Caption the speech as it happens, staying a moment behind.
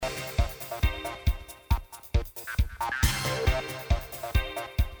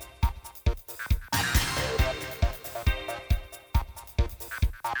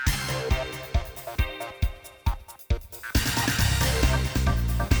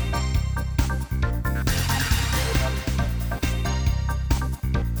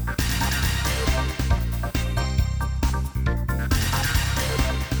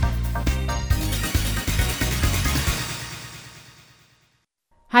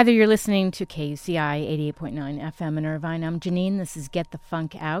Hi there, you're listening to KUCI 88.9 FM in Irvine. I'm Janine. This is Get the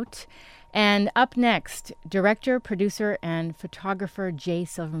Funk Out. And up next, director, producer, and photographer Jay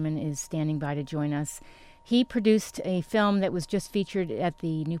Silverman is standing by to join us. He produced a film that was just featured at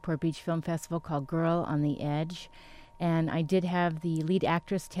the Newport Beach Film Festival called Girl on the Edge. And I did have the lead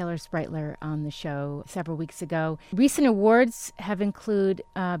actress, Taylor Spreitler, on the show several weeks ago. Recent awards have included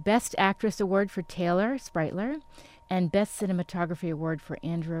Best Actress Award for Taylor Spreitler and Best Cinematography Award for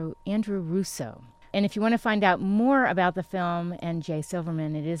Andrew Russo. And if you want to find out more about the film and Jay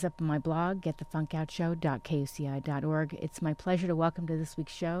Silverman, it is up on my blog, getthefunkoutshow.kuci.org. It's my pleasure to welcome to this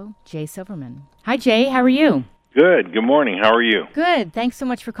week's show, Jay Silverman. Hi, Jay. How are you? Good. Good morning. How are you? Good. Thanks so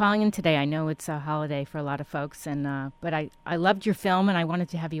much for calling in today. I know it's a holiday for a lot of folks, and but I loved your film, and I wanted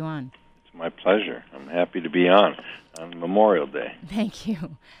to have you on. It's my pleasure. I'm happy to be on Memorial Day. Thank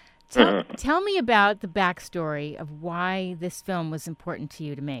you. Tell me about the backstory of why this film was important to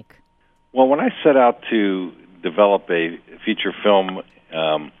you to make. Well, when I set out to develop a feature film,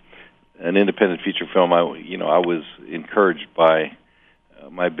 an independent feature film, I was encouraged by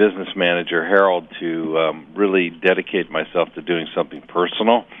my business manager, Harold, to really dedicate myself to doing something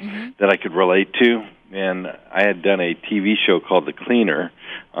personal that I could relate to. And I had done a TV show called The Cleaner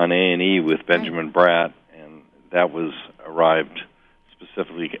on A&E with Benjamin Bratt, and that was arrived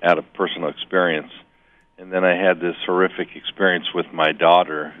specifically out of personal experience. And then I had this horrific experience with my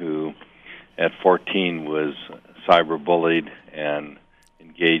daughter, who at 14 was cyberbullied and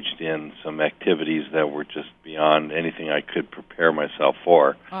engaged in some activities that were just beyond anything I could prepare myself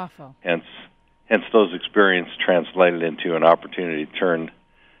for. Awful. Hence those experiences translated into an opportunity to turn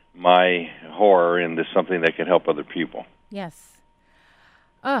my horror into something that could help other people. Yes.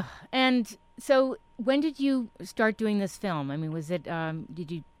 And so when did you start doing this film? I mean, was it,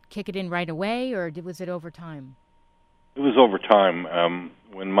 did you kick it in right away, or was it over time? It was over time.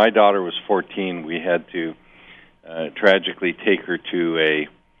 When my daughter was 14, we had to tragically take her to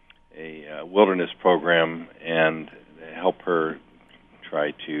a wilderness program and help her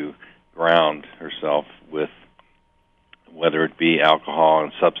try to ground herself with whether it be alcohol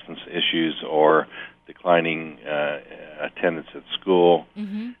and substance issues or declining attendance at school,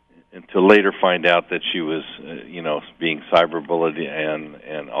 and to later find out that she was, being cyberbullied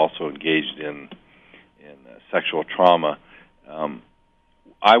and also engaged in sexual trauma.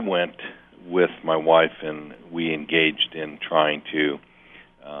 I went with my wife, and we engaged in trying to,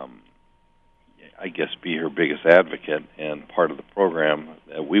 be her biggest advocate. And part of the program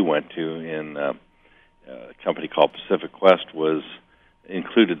that we went to in a company called Pacific Quest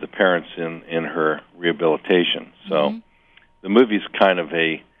included the parents in her rehabilitation. So the movie's kind of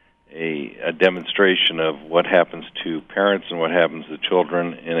a demonstration of what happens to parents and what happens to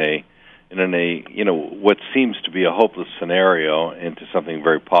children in a what seems to be a hopeless scenario into something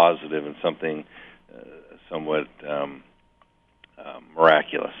very positive and something somewhat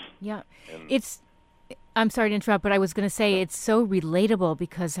miraculous. Yeah. I'm sorry to interrupt, but I was going to say it's so relatable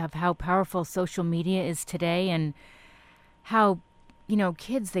because of how powerful social media is today, and how,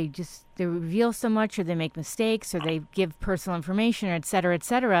 kids, they reveal so much, or they make mistakes, or they give personal information, or et cetera,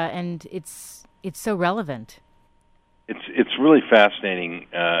 and it's so relevant. It's really fascinating,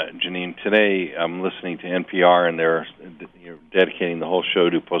 Janine. Today I'm listening to NPR, and they're dedicating the whole show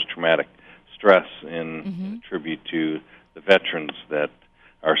to post-traumatic stress in tribute to the veterans that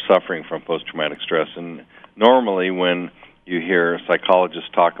are suffering from post-traumatic stress. And normally when you hear psychologists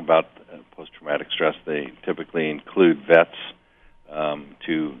talk about post-traumatic stress, they typically include vets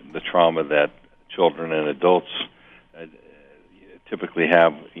to the trauma that children and adults typically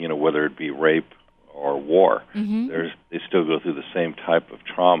have, whether it be rape or war. They still go through the same type of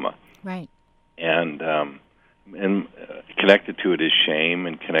trauma. Right. And connected to it is shame,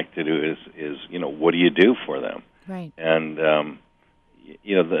 and connected to it is what do you do for them? Right. And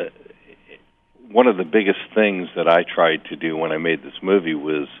one of the biggest things that I tried to do when I made this movie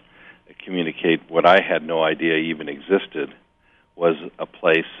was communicate what I had no idea even existed, was a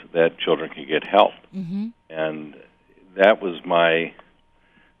place that children could get help. And that was my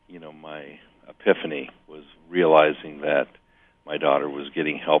epiphany, was realizing that my daughter was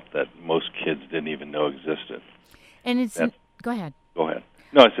getting help that most kids didn't even know existed. And go ahead. Go ahead.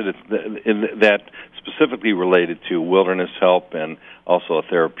 No, I said that specifically related to wilderness help, and also a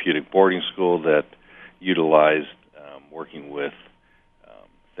therapeutic boarding school that utilized working with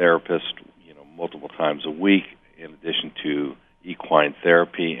therapists, multiple times a week, in addition to equine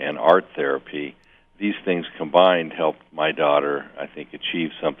therapy and art therapy. These things combined helped my daughter, I think,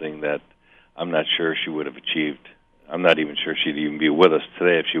 achieve something that I'm not sure she would have achieved. I'm not even sure she'd even be with us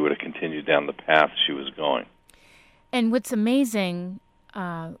today if she would have continued down the path she was going. And what's amazing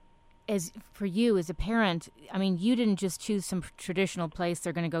as for you as a parent, I mean, you didn't just choose some traditional place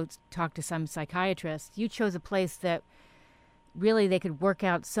they're going to go talk to some psychiatrist. You chose a place that really they could work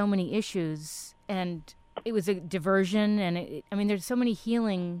out so many issues, and it was a diversion, and I mean, there's so many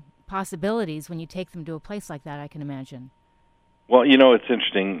healing possibilities when you take them to a place like that, I can imagine. Well, you know, it's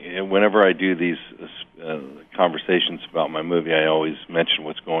interesting. Whenever I do these conversations about my movie, I always mention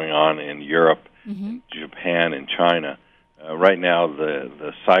what's going on in Europe, Japan, and China. Right now,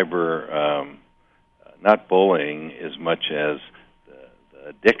 the cyber, not bullying as much as the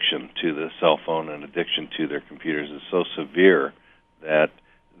addiction to the cell phone and addiction to their computers is so severe that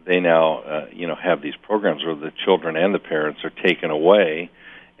they now, have these programs where the children and the parents are taken away,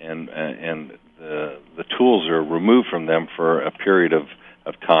 and the tools are removed from them for a period of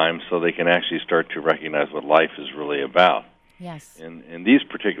time, so they can actually start to recognize what life is really about. Yes. And these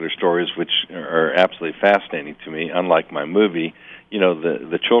particular stories, which are absolutely fascinating to me, unlike my movie,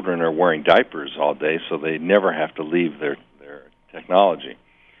 the children are wearing diapers all day, so they never have to leave their technology.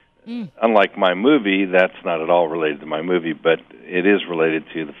 Unlike my movie, that's not at all related to my movie, but it is related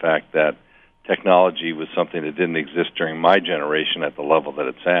to the fact that technology was something that didn't exist during my generation at the level that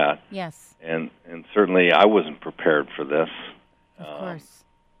it's at. Yes. And certainly I wasn't prepared for this. Of course.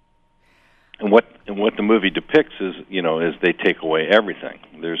 And what the movie depicts is they take away everything.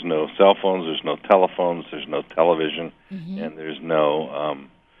 There's no cell phones, there's no telephones, there's no television, and there's no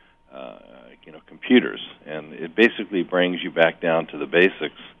computers. And it basically brings you back down to the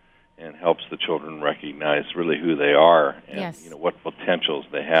basics and helps the children recognize really who they are and what potentials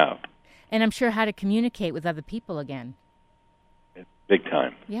they have. And I'm sure how to communicate with other people again. Big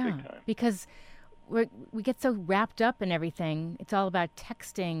time. Yeah, big time. Because we get so wrapped up in everything. It's all about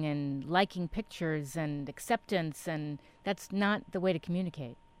texting and liking pictures and acceptance, and that's not the way to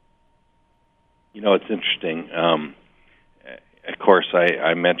communicate. It's interesting. Of course,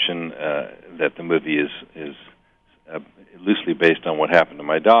 I mentioned that the movie is loosely based on what happened to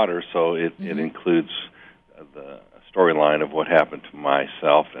my daughter, so it includes the storyline of what happened to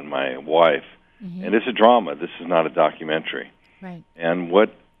myself and my wife. And it's a drama. This is not a documentary. Right. And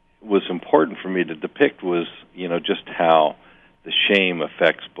what was important for me to depict was, just how the shame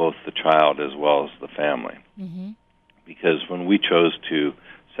affects both the child as well as the family. Because when we chose to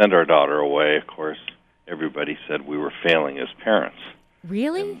send our daughter away, of course, everybody said we were failing as parents.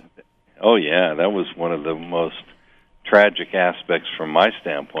 Really? Oh, yeah. That was one of the most tragic aspects from my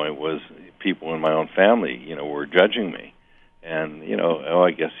standpoint was people in my own family, were judging me. And,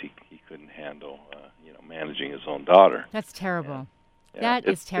 I guess he couldn't handle, managing his own daughter. That's terrible. And, that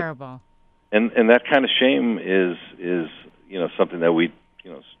is terrible. And that kind of shame is something that we,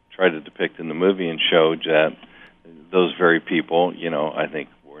 try to depict in the movie and show that those very people, I think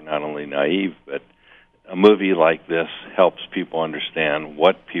were not only naive, but a movie like this helps people understand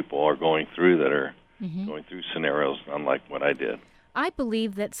what people are going through that are going through scenarios unlike what I did. I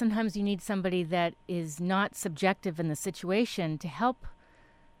believe that sometimes you need somebody that is not subjective in the situation to help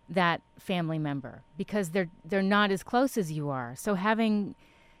that family member because they're not as close as you are. So having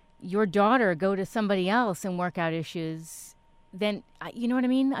your daughter go to somebody else and work out issues, then you know what I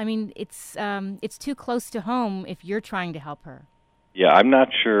mean? I mean, it's too close to home if you're trying to help her. Yeah, I'm not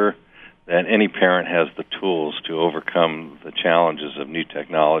sure that any parent has the tools to overcome the challenges of new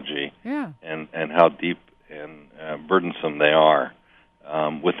technology and how deep and burdensome they are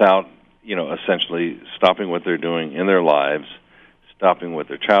without, essentially stopping what they're doing in their lives, stopping what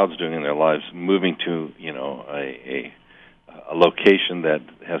their child's doing in their lives, moving to, a location that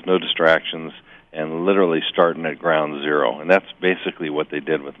has no distractions and literally starting at ground zero. And that's basically what they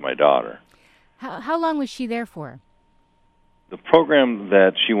did with my daughter. How long was she there for? The program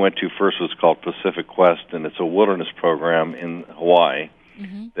that she went to first was called Pacific Quest, and it's a wilderness program in Hawaii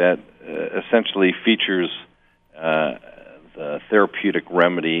that essentially features the therapeutic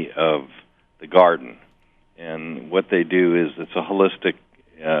remedy of the garden. And what they do is it's a holistic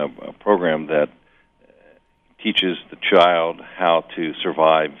program that teaches the child how to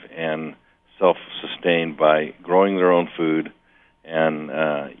survive and self-sustain by growing their own food. And,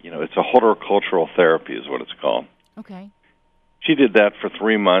 it's a horticultural therapy is what it's called. Okay. She did that for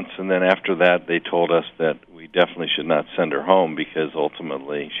 3 months, and then after that they told us that we definitely should not send her home because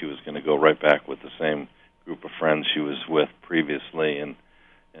ultimately she was going to go right back with the same group of friends she was with previously, and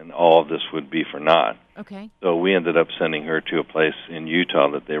all of this would be for naught. Okay. So we ended up sending her to a place in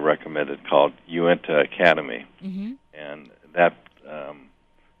Utah that they recommended called Uinta Academy. And that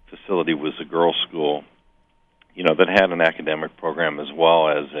facility was a girls' school, that had an academic program as well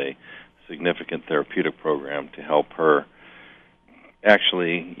as a significant therapeutic program to help her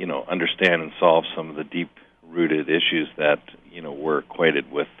actually, understand and solve some of the rooted issues that were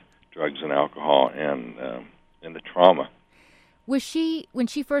equated with drugs and alcohol and the trauma. Was she, when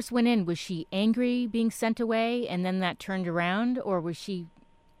she first went in, was she angry being sent away and then that turned around, or was she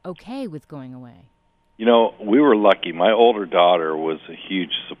okay with going away? We were lucky. My older daughter was a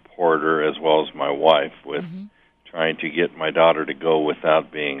huge supporter, as well as my wife, with trying to get my daughter to go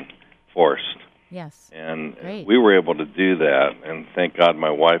without being forced. Yes. And Great. we were able to do that, and thank God my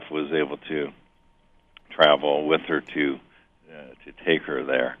wife was able to travel with her to take her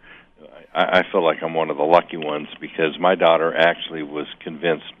there. I feel like I'm one of the lucky ones because my daughter actually was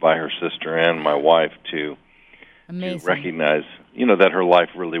convinced by her sister and my wife to recognize, that her life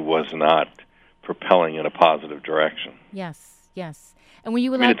really was not propelling in a positive direction. Yes, yes. And were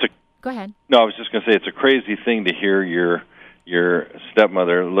you allowed? Go ahead. No, I was just going to say it's a crazy thing to hear your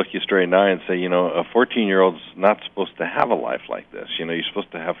stepmother look you straight in the eye and say, a 14-year-old's not supposed to have a life like this. You're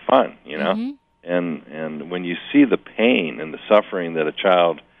supposed to have fun. And when you see the pain and the suffering that a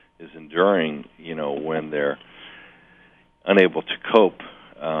child is enduring, when they're unable to cope,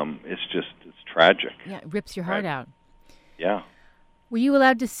 it's tragic. Yeah, it rips your heart out. Yeah. Were you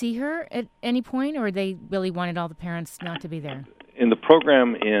allowed to see her at any point, or they really wanted all the parents not to be there? In the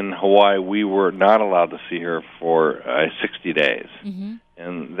program in Hawaii, we were not allowed to see her for 60 days.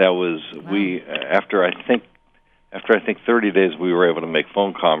 And that was, after I think 30 days, we were able to make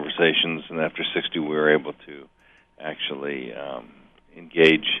phone conversations, and after 60, we were able to actually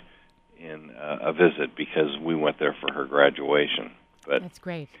engage in a visit because we went there for her graduation. But that's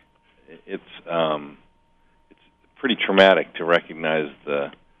great. It's pretty traumatic to recognize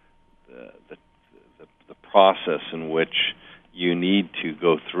the process in which you need to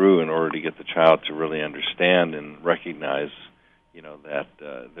go through in order to get the child to really understand and recognize, that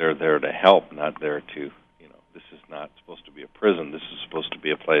they're there to help, not there to, this is not supposed to be a prison. This is supposed to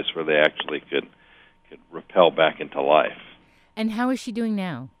be a place where they actually could rappel back into life. And how is she doing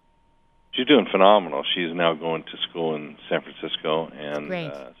now? She's doing phenomenal. She's now going to school in San Francisco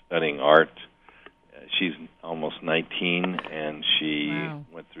and studying art. She's almost 19, and she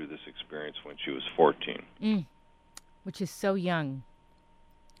went through this experience when she was 14. Which is so young.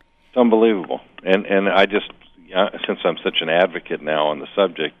 It's unbelievable. And I just, since I'm such an advocate now on the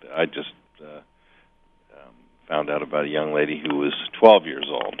subject, I just found out about a young lady who was 12 years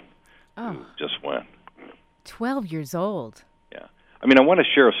old who just went. 12 years old? Yeah. I mean, I want to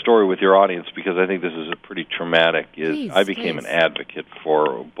share a story with your audience because I think this is a pretty traumatic. I became an advocate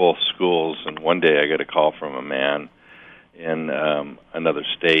for both schools, and one day I got a call from a man in another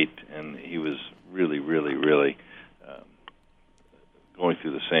state, and he was really, really, really going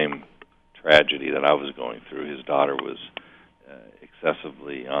through the same tragedy that I was going through. His daughter was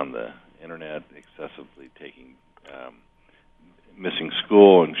excessively on the internet, excessively taking missing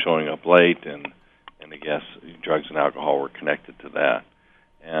school and showing up late, and I guess drugs and alcohol were connected to that.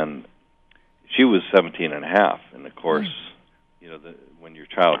 And she was 17 and a half, and of course, when your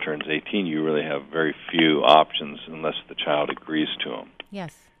child turns 18, you really have very few options unless the child agrees to them.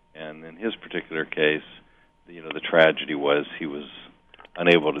 Yes. And in his particular case, the tragedy was he was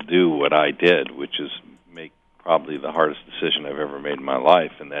unable to do what I did, which is make probably the hardest decision I've ever made in my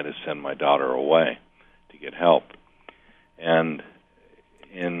life, and that is send my daughter away to get help. And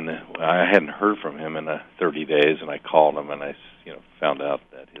I hadn't heard from him in 30 days, and I called him, and I found out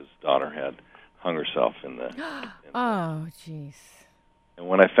that his daughter had hung herself in the... Oh, jeez. And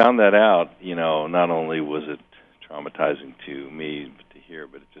when I found that out, not only was it traumatizing to me to hear,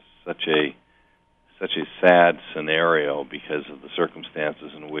 but it's just such a sad scenario because of the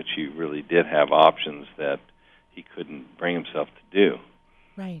circumstances in which he really did have options that he couldn't bring himself to do.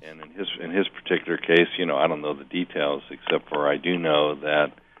 Right. And in his particular case, I don't know the details except for I do know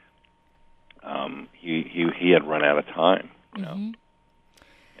that he had run out of time. And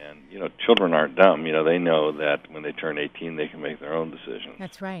children aren't dumb. They know that when they turn 18, they can make their own decisions.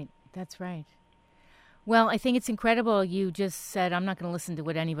 That's right. That's right. Well, I think it's incredible. You just said, I'm not going to listen to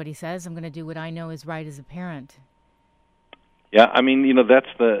what anybody says. I'm going to do what I know is right as a parent. Yeah, I mean, that's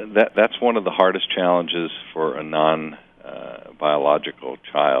one of the hardest challenges for a non-biological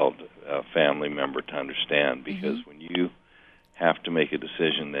child, family member to understand, because when you have to make a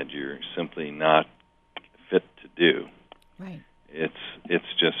decision that you're simply not fit to do, right,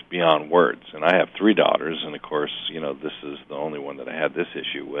 it's just beyond words. And I have 3 daughters, and of course, this is the only one that I had this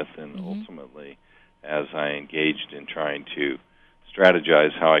issue with, and ultimately, as I engaged in trying to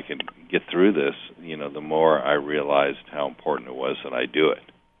strategize how I could get through this, the more I realized how important it was that I do it.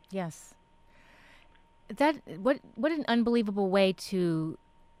 Yes. What an unbelievable way to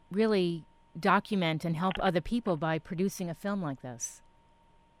really document and help other people by producing a film like this.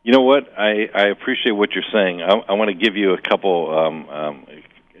 You know what? I appreciate what you're saying. I want to give you a couple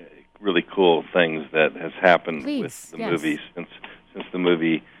really cool things that has happened with the movie since the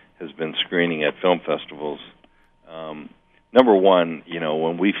movie has been screening at film festivals. Number one,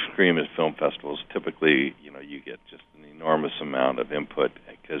 when we screen at film festivals, typically, you get just an enormous amount of input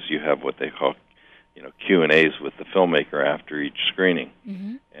because you have what they call, Q&As with the filmmaker after each screening,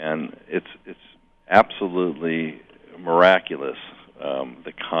 and it's absolutely miraculous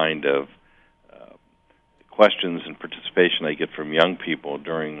the kind of questions and participation I get from young people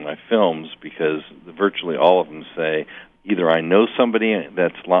during my films, because virtually all of them say either I know somebody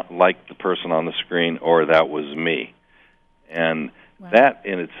that's like the person on the screen or that was me. And that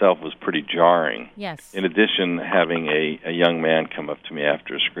in itself was pretty jarring. Yes. In addition, having a young man come up to me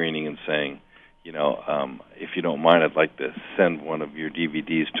after a screening and saying, if you don't mind, I'd like to send one of your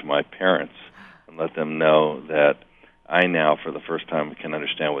DVDs to my parents and let them know that I now, for the first time, can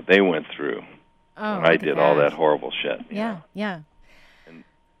understand what they went through when I did all that horrible shit. Yeah. And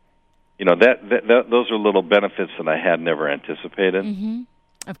that those are little benefits that I had never anticipated. Mm-hmm.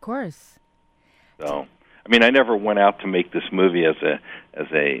 Of course. So, I never went out to make this movie as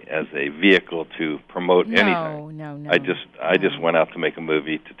a vehicle to promote anything. No. I just went out to make a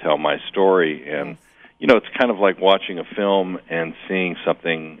movie to tell my story, and it's kind of like watching a film and seeing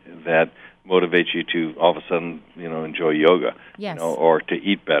something that motivates you to all of a sudden, enjoy yoga, or to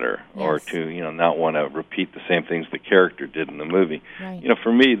eat better, or to, not want to repeat the same things the character did in the movie. Right.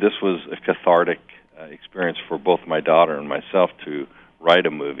 For me, this was a cathartic experience for both my daughter and myself to write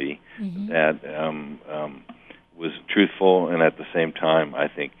a movie that was truthful and at the same time, I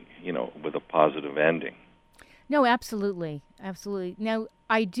think, with a positive ending. No, absolutely. Now,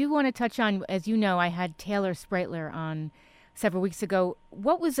 I do want to touch on, as you know, I had Taylor Spritler on several weeks ago.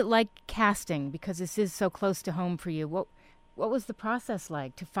 What was it like casting? Because this is so close to home for you. What was the process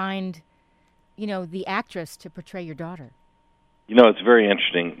like to find, the actress to portray your daughter? It's very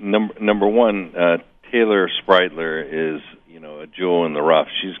interesting. Number one, Taylor Spritler is, a jewel in the rough.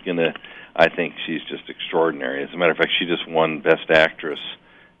 I think she's just extraordinary. As a matter of fact, she just won Best Actress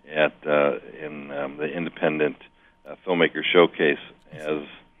in the Independent Filmmaker Showcase as,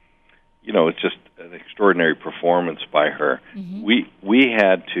 it's just an extraordinary performance by her. Mm-hmm. We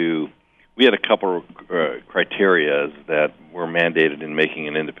had a couple of criteria that were mandated in making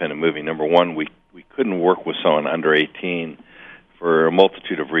an independent movie. Number one, we couldn't work with someone under 18 for a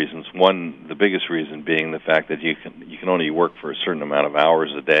multitude of reasons. One, the biggest reason being the fact that you can only work for a certain amount of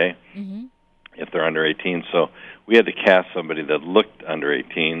hours a day if they're under 18. So we had to cast somebody that looked under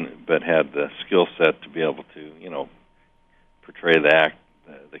 18 but had the skill set to be able to, portray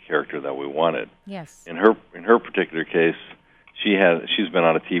the character that we wanted. Yes. In her particular case, she's been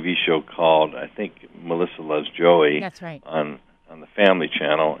on a TV show called, I think, Melissa Loves Joey. That's right. On the Family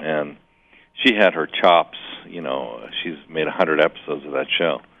Channel, and she had her chops. She's made 100 episodes of that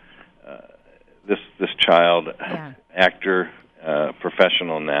show. This child, actor,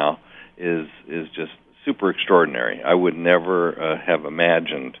 professional now, is just super extraordinary. I would never have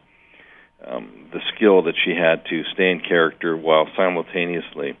imagined the skill that she had to stay in character while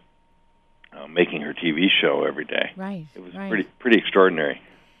simultaneously making her TV show every day. Right. It was pretty extraordinary.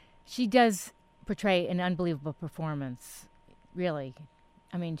 She does portray an unbelievable performance, really.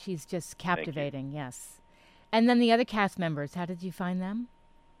 She's just captivating, yes. And then the other cast members, how did you find them?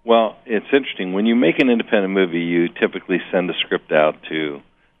 Well, it's interesting. When you make an independent movie, you typically send a script out to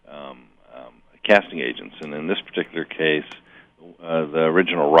casting agents. And in this particular case, the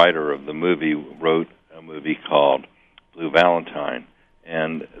original writer of the movie wrote a movie called Blue Valentine,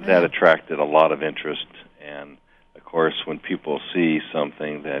 and that attracted a lot of interest. And, of course, when people see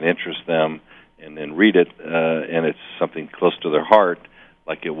something that interests them and then read it, and it's something close to their heart,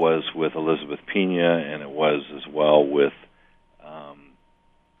 like it was with Elizabeth Pena, and it was as well with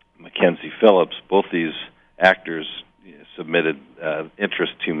Mackenzie Phillips. Both these actors submitted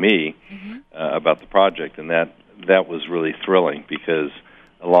interest to me about the project, and that was really thrilling because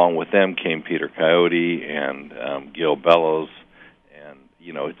along with them came Peter Coyote and Gil Bellows, and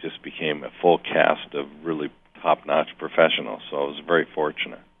it just became a full cast of really top-notch professionals. So I was very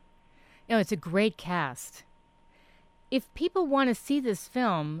fortunate. It's a great cast. If people want to see this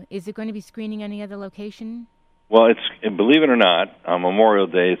film, is it going to be screening any other location? Well, believe it or not, on Memorial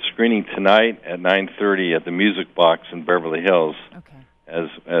Day, it's screening tonight at 9:30 at the Music Box in Beverly Hills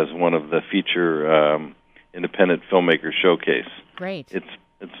as one of the feature independent filmmaker showcase. Great.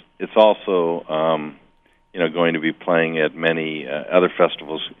 It's also going to be playing at many other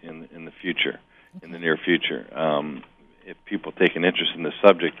festivals in the future, in the near future. If people take an interest in the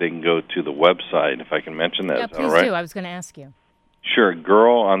subject, they can go to the website. If I can mention that, yeah, is that please all right? do. I was going to ask you. Sure,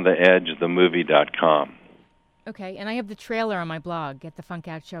 girlontheedgethemovie.com. Okay, and I have the trailer on my blog,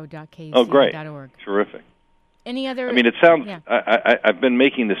 getthefunkoutshow.kcuci.org. Oh, great. Terrific. Any other... I mean, it sounds... Yeah. I've been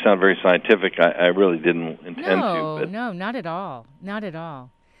making this sound very scientific. I really didn't intend to. But No, not at all. Not at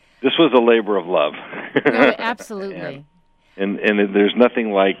all. This was a labor of love. No, absolutely. and there's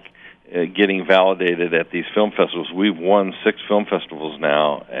nothing like getting validated at these film festivals. We've won 6 film festivals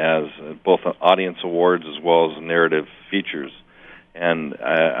now as both audience awards as well as narrative features. And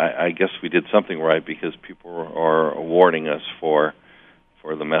I guess we did something right because people are awarding us for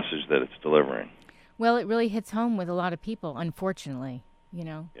the message that it's delivering. Well, it really hits home with a lot of people, unfortunately, you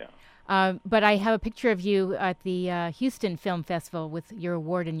know. Yeah. But I have a picture of you at the Houston Film Festival with your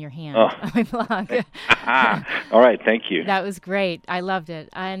award in your hand on my blog. All right, thank you. That was great. I loved it.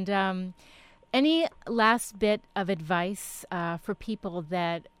 And any last bit of advice for people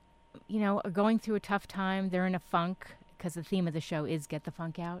that, you know, are going through a tough time, they're in a funk, because the theme of the show is Get the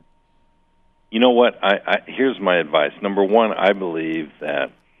Funk Out? You know what? Here's my advice. Number one, I believe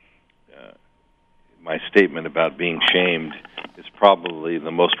that my statement about being shamed is probably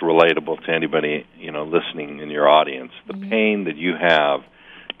the most relatable to anybody, you know, listening in your audience. The pain that you have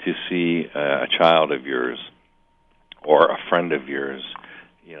to see a child of yours or a friend of yours,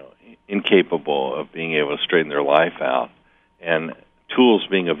 you know, incapable of being able to straighten their life out, and tools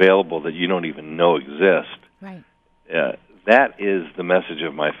being available that you don't even know exist. Right. That is the message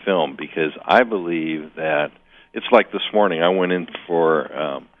of my film, because I believe that it's like this morning. I went in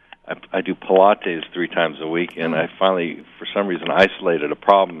for I do Pilates 3 times a week, and I finally, for some reason, isolated a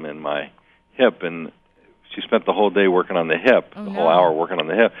problem in my hip, and she spent the whole day working on the hip, whole hour working on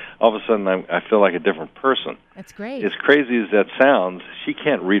the hip. All of a sudden, I feel like a different person. That's great. As crazy as that sounds, she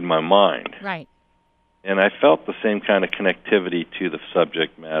can't read my mind. Right. And I felt the same kind of connectivity to the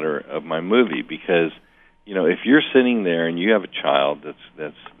subject matter of my movie, because, you know, if you're sitting there and you have a child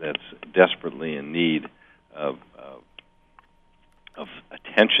that's desperately in need of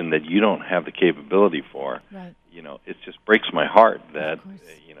attention that you don't have the capability for, right. You know, it just breaks my heart that,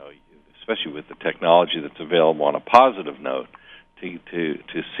 you know, especially with the technology that's available on a positive note, to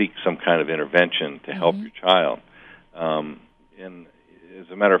seek some kind of intervention to help your child. And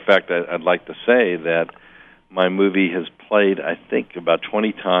as a matter of fact, I'd like to say that my movie has played, I think, about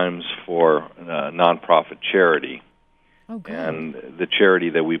 20 times for a nonprofit charity. Oh, good. And the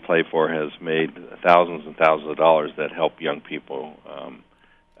charity that we play for has made thousands and thousands of dollars that help young people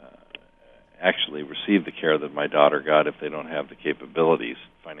actually receive the care that my daughter got if they don't have the capabilities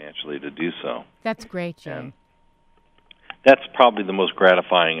financially to do so. That's great, Jay. And that's probably the most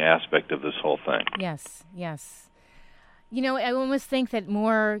gratifying aspect of this whole thing. Yes, yes. You know, I almost think that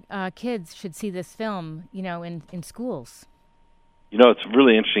more kids should see this film, you know, in schools. You know, it's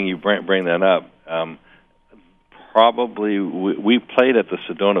really interesting you bring that up. Probably, we played at the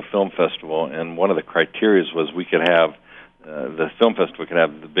Sedona Film Festival, and one of the criteria was we could have, the film festival could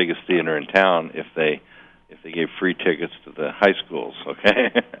have the biggest theater in town if they gave free tickets to the high schools,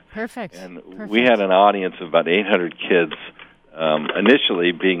 okay? Perfect. And we had an audience of about 800 kids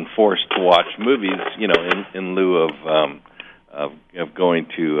initially being forced to watch movies, you know, in lieu of going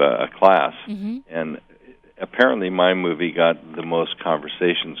to a class. And apparently my movie got the most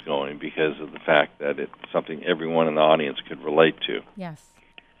conversations going because of the fact that it's something everyone in the audience could relate to. Yes.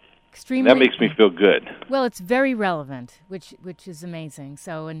 Extremely. And that makes me feel good. Well, it's very relevant, which is amazing.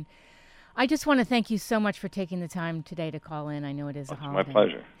 So, and I just want to thank you so much for taking the time today to call in. I know it is a holiday. It's my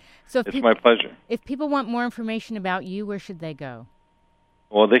pleasure. So my pleasure. If people want more information about you, where should they go?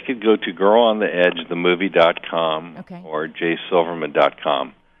 Well, they could go to girlontheedgethemovie.com or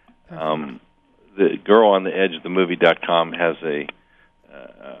jsilverman.com. The girlontheedgethemovie.com has a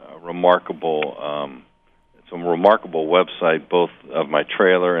remarkable website, both of my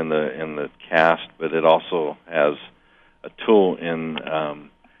trailer and the cast, but it also has a tool in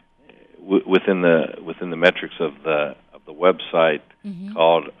within the metrics of the website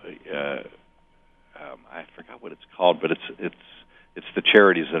called I forgot what it's called, but it's the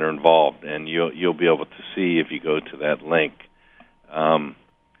charities that are involved, and you'll be able to see if you go to that link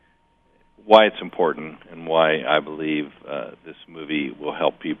why it's important and why I believe this movie will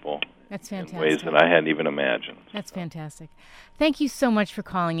help people. That's fantastic. In ways that I hadn't even imagined. That's fantastic. Thank you so much for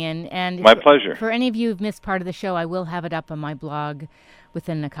calling in. And my pleasure. For any of you who've missed part of the show, I will have it up on my blog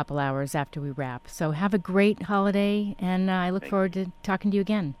within a couple hours after we wrap. So have a great holiday, and I look forward to talking to you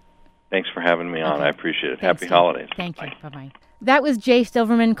again. Thanks for having me on. Okay. I appreciate it. Thanks, Happy holidays. Thank you. Bye-bye. That was Jay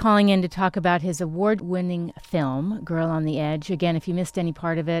Silverman calling in to talk about his award-winning film, Girl on the Edge. Again, if you missed any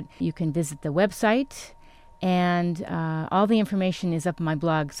part of it, you can visit the website, and all the information is up on my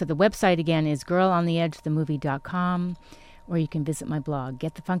blog. So the website, again, is girlontheedgethemovie.com, or you can visit my blog,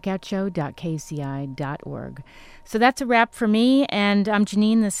 getthefunkoutshow.kuci.org. So that's a wrap for me, and I'm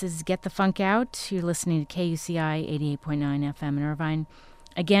Janine. This is Get the Funk Out. You're listening to KUCI 88.9 FM in Irvine.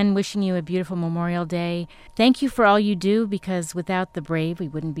 Again, wishing you a beautiful Memorial Day. Thank you for all you do, because without the brave, we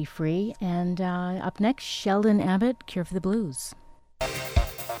wouldn't be free. And up next, Sheldon Abbott, Cure for the Blues.